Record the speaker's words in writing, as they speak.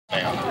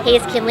Hey,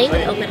 it's Kinley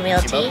with Open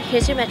Realty.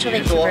 Here's your Metro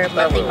Vancouver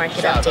monthly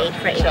market update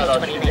for April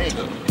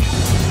 2019.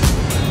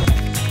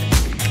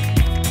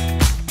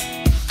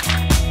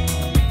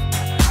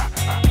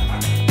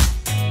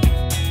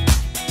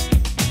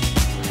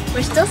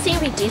 We're still seeing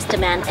reduced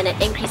demand and an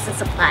increase in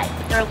supply.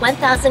 There are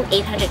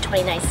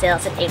 1,829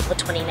 sales in April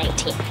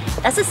 2019.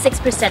 That's a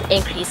 6%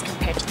 increase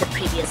compared to the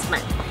previous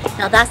month.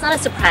 Now that's not a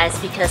surprise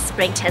because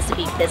spring tends to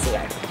be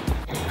busier.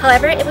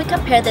 However, if we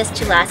compare this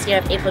to last year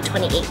of April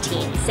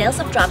 2018, sales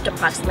have dropped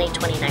approximately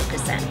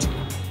 29%.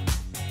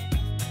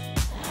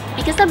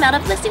 Because the amount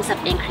of listings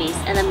have increased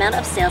and the amount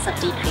of sales have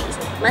decreased,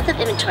 month of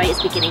inventory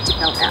is beginning to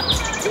build out.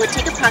 It would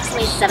take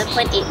approximately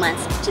 7.8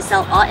 months to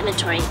sell all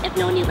inventory if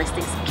no new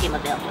listings became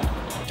available.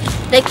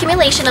 The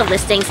accumulation of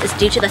listings is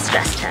due to the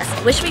stress test,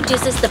 which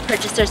reduces the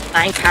purchaser's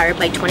buying power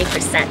by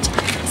 20%.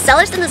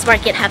 Sellers in this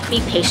market have to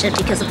be patient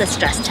because of the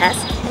stress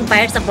test, and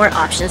buyers have more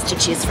options to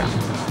choose from.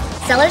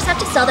 Sellers have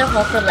to sell their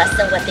home for less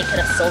than what they could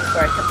have sold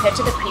for compared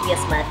to the previous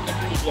month and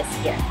previous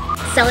year.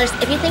 Sellers,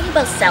 if you're thinking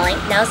about selling,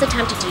 now is the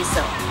time to do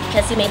so,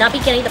 because you may not be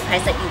getting the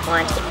price that you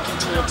want if you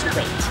continue to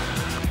wait.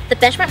 The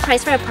benchmark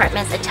price for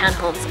apartments and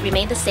townhomes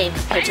remain the same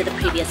compared to the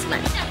previous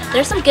month.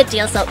 There are some good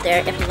deals out there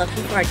if you're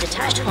looking for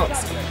detached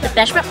homes. The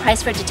benchmark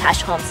price for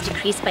detached homes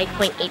decreased by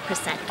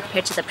 0.8%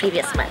 compared to the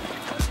previous month.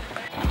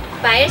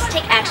 Buyers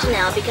take action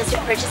now because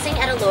you're purchasing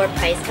at a lower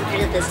price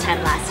compared to this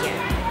time last year.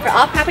 For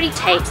all property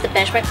types, the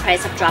benchmark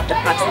price have dropped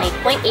approximately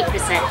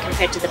 0.8%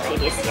 compared to the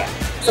previous year.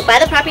 So buy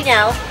the property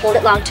now, hold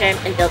it long term,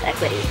 and build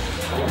equity.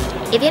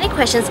 If you have any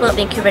questions about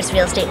Vancouver's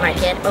real estate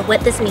market or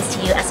what this means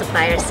to you as a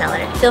buyer or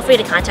seller, feel free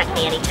to contact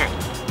me anytime.